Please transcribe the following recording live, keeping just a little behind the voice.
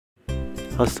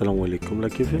আসসালামু আলাইকুম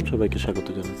lucky friend, সবাইকে স্বাগত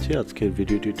জানাচ্ছি আজকের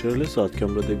ভিডিও টিউটোরিয়ালে। সো আজকে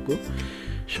আমরা দেখব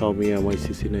Xiaomi MI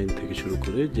CC9 থেকে শুরু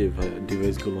করে যে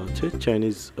ডিভাইসগুলো আছে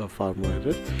চাইনিজ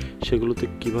ফার্মওয়্যারের, সেগুলোতে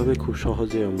কিভাবে খুব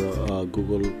সহজে আমরা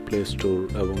গুগল প্লে স্টোর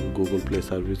এবং গুগল প্লে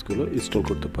সার্ভিসগুলো ইনস্টল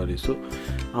করতে পারি। সো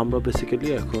আমরা বেসিক্যালি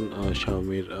এখন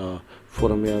Xiaomiর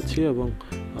ফোরামে আছি এবং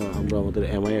আমরা আমাদের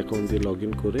MI অ্যাকাউন্ট দিয়ে লগ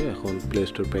ইন করে এখন প্লে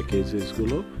স্টোর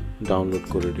প্যাকেজেসগুলো ডাউনলোড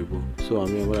করে দিব। সো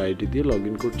আমি আমার আইডি দিয়ে লগ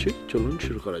ইন করছি, চলুন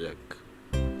শুরু করা যাক।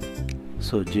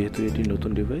 সো যেহেতু এটি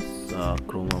নতুন ডিভাইস,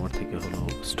 ক্রোম আমার থেকে হলো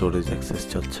স্টোরেজ অ্যাক্সেস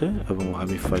চাচ্ছে এবং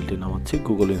আমি ফাইলটি নামাচ্ছি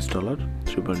গুগল ইনস্টলার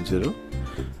 3.0,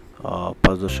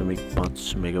 5.5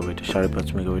 মেগাবাইটের 5.5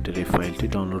 মেগাবাইটের এই ফাইলটি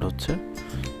ডাউনলোড হচ্ছে।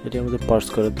 এটি আমাদের পার্স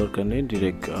করার দরকার নেই,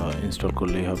 ডিরেক্ট ইনস্টল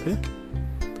করলেই হবে।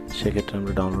 সেক্ষেত্রে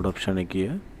আমরা ডাউনলোড অপশানে গিয়ে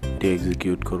এটি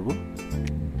এক্সিকিউট করব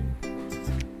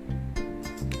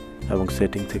এবং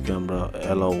সেটিং থেকে আমরা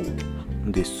allow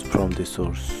this from this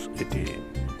source এটি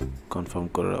কনফার্ম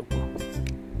করে রাখবো।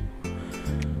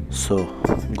 সো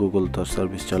গুগল তার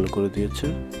সার্ভিস চালু করে দিয়েছে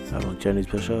এবং চাইনিজ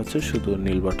ভাষা আছে। শুধু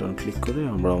নীল বাটন ক্লিক করে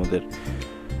আমরা আমাদের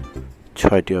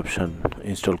 6টি অপশান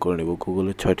ইনস্টল করে নেব,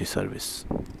 গুগলের 6টি সার্ভিস,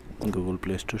 গুগল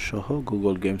প্লে স্টোর সহ,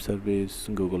 Google game service,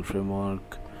 Google framework,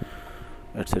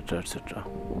 etcetera etcetera.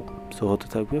 So হতে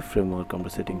থাকবে ফ্রেমওয়ার্ক, আমরা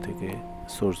সেটিং থেকে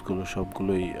সোর্সগুলো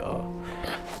সবগুলোই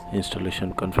ইনস্টলেশন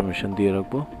কনফার্মেশন দিয়ে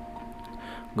রাখবো।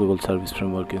 গুগল সার্ভিস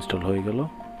ফ্রেমওয়ার্ক ইনস্টল হয়ে গেল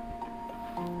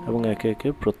এবং একে একে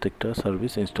প্রত্যেকটা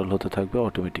সার্ভিস ইনস্টল হতে থাকবে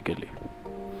অটোমেটিক্যালি।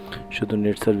 শুধু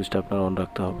নেট সার্ভিসটা আপনার অন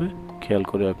রাখতে হবে, খেয়াল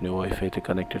করে আপনি ওয়াইফাইতে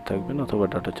কানেক্টেড থাকবেন অথবা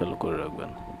ডাটা চালু করে রাখবেন।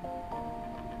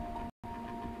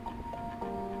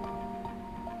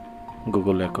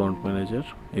 গুগল অ্যাকাউন্ট ম্যানেজার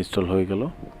ইনস্টল হয়ে গেল।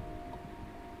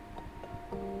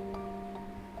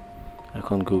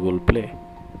 এখন গুগল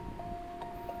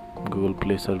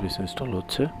প্লে সার্ভিস ইনস্টল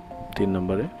হচ্ছে 3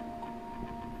 নম্বরে।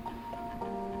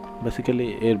 বেসিক্যালি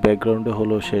এর ব্যাকগ্রাউন্ডে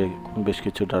হলো সে বেশ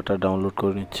কিছু ডাটা ডাউনলোড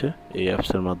করে নিচ্ছে এই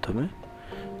অ্যাপসের মাধ্যমে,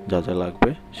 যা যা লাগবে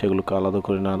সেগুলোকে আলাদা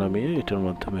করে না নামিয়ে এটার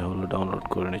মাধ্যমে হলো ডাউনলোড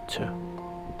করে নিচ্ছে।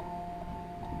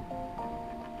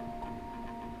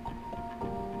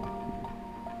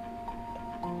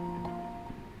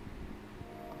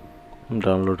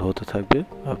 ডাউনলোড হতে থাকবে,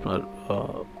 আপনার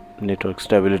নেটওয়ার্ক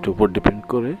স্ট্যাবিলিটির উপর ডিপেন্ড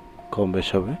করে কম বেশ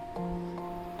হবে।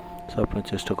 সো আপনি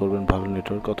চেষ্টা করবেন ভালো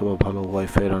নেটওয়ার্ক অথবা ভালো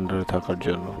ওয়াইফাইয়ের আন্ডারে থাকার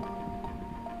জন্য।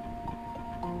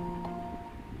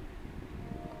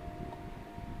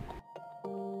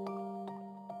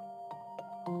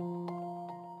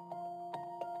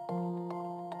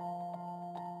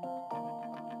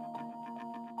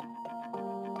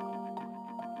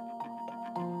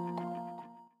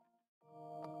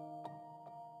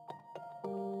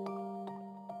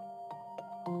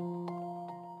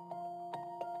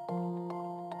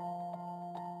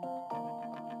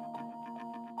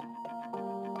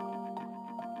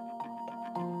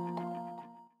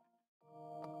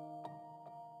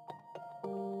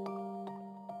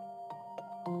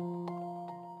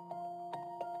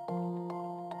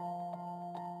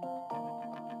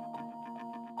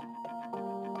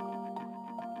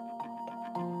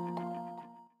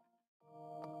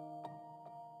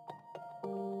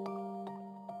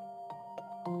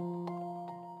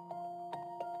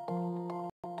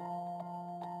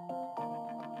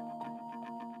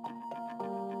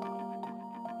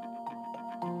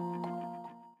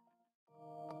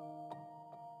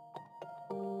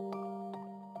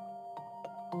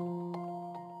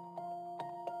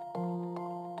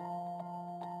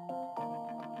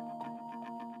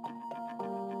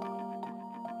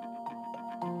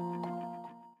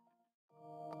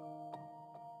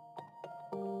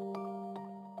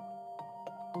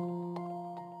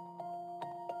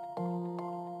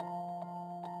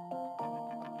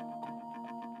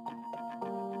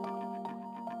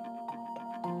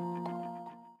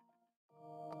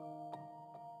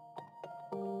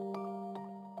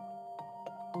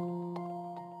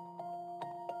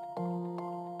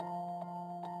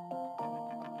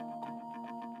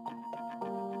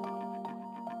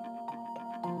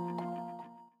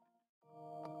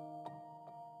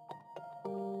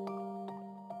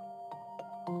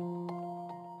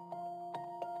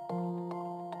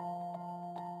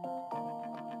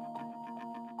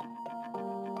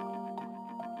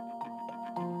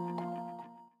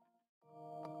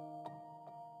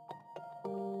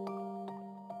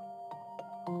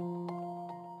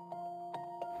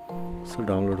 সো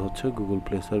ডাউনলোড হচ্ছে গুগল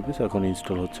প্লে সার্ভিস, এখন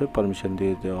ইনস্টল হচ্ছে। পারমিশন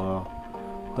দিয়ে দেওয়া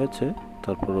হয়েছে,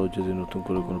 তারপরেও যদি নতুন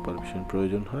করে কোনো পারমিশন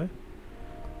প্রয়োজন হয়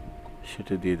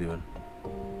সেটা দিয়ে দেবেন।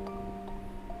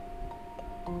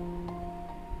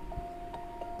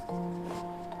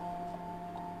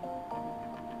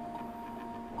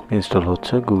 ইনস্টল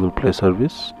হচ্ছে Google play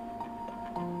service.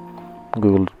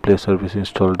 Google play service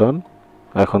install ডান।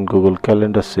 এখন Google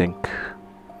calendar sync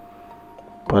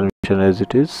permission as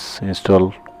it is install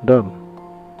done.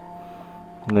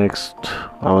 Next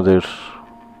আমাদের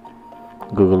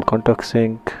গুগল কন্ট্যাক্ট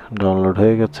সিঙ্ক ডাউনলোড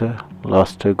হয়ে গেছে।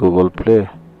 লাস্টে Google play,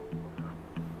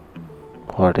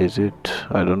 what is it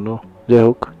I don't know, যাই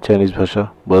হোক চাইনিজ ভাষা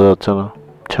বোঝা যাচ্ছে না,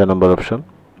 6 নম্বর অপশন।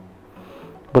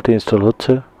 বাট ইনস্টল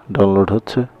হচ্ছে, ডাউনলোড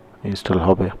হচ্ছে, ইনস্টল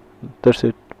হবে, দ্যাটস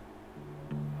ইট।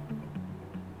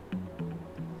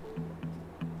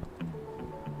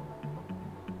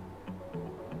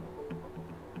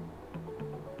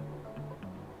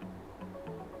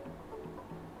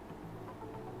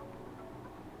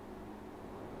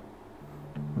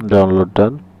 ডাউনলোড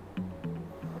ডান,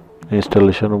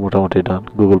 ইনস্টলেশনও মোটামুটি ডান।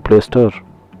 গুগল প্লে স্টোর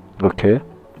ওকে,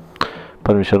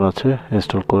 পারমিশন আছে,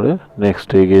 ইনস্টল করে নেক্সট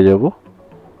এগিয়ে যাব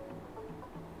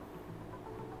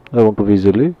এবং খুব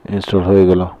ইজিলি ইনস্টল হয়ে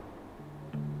গেল।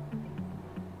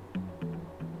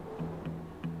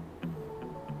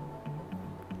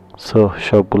 সো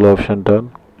সবগুলো অপশন ডান,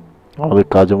 আমাদের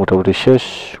কাজও মোটামুটি শেষ।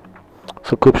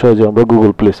 সো খুব সহজে আমরা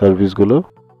গুগল প্লে সার্ভিসগুলো,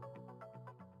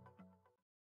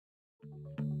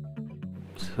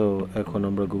 সো এখন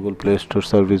আমরা গুগল প্লে স্টোর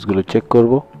সার্ভিসগুলো চেক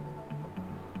করব।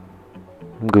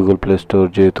 গুগল প্লে স্টোর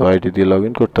যেহেতু আইডি দিয়ে লগ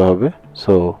ইন করতে হবে,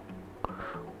 সো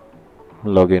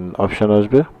লগ ইন অপশান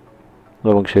আসবে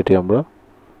এবং সেটি আমরা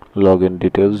লগ ইন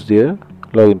ডিটেলস দিয়ে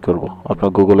লগ ইন করবো। আপনার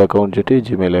গুগল অ্যাকাউন্ট যেটি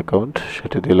জিমেল অ্যাকাউন্ট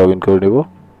সেটি দিয়ে লগ ইন করে নেব।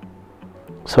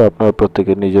 সো আপনারা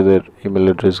প্রত্যেকের নিজেদের ইমেল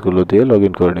অ্যাড্রেসগুলো দিয়ে লগ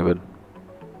ইন করে নেবেন।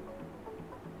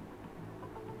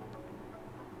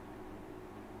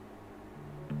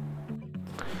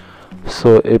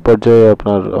 সো এই পর্যায়ে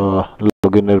আপনার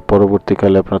লগ ইনের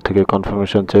পরবর্তীকালে আপনার থেকে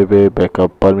কনফার্মেশন চাইবে,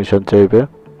 ব্যাকআপ পারমিশন চাইবে।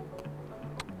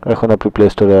 এখন আপনি প্লে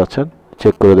স্টোরে আছেন,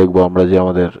 চেক করে দেখব আমরা যে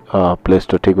আমাদের প্লে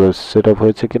স্টোর ঠিকভাবে সেট আপ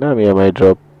হয়েছে কিনা। আমি এমআই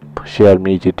ড্রপ শেয়ার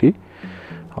মি যেটি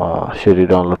সেটি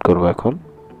ডাউনলোড করব এখন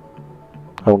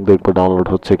এবং দেখব ডাউনলোড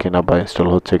হচ্ছে কিনা বা ইনস্টল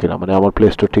হচ্ছে কিনা, মানে আমার প্লে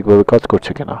স্টোর ঠিকভাবে কাজ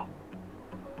করছে কিনা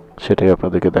সেটাই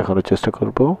আপনাদেরকে দেখানোর চেষ্টা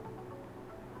করব।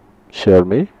 Share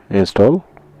me, install,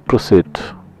 proceed.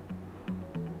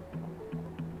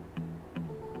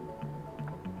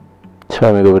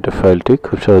 মেগাবাইটের ফাইলটি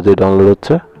খুব সহজেই ডাউনলোড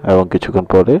হচ্ছে এবং কিছুক্ষণ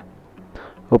পরে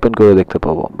ওপেন করে দেখতে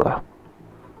পাবো আমরা।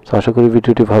 আশা করি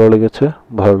ভিডিওটি ভালো লেগেছে।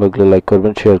 ভালো লাগলে লাইক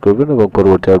করবেন, শেয়ার করবেন এবং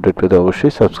পরবর্তী আপডেট পেতে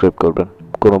অবশ্যই সাবস্ক্রাইব করবেন।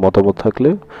 কোনো মতামত থাকলে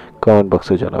কমেন্ট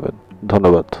বক্সে জানাবেন।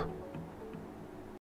 ধন্যবাদ।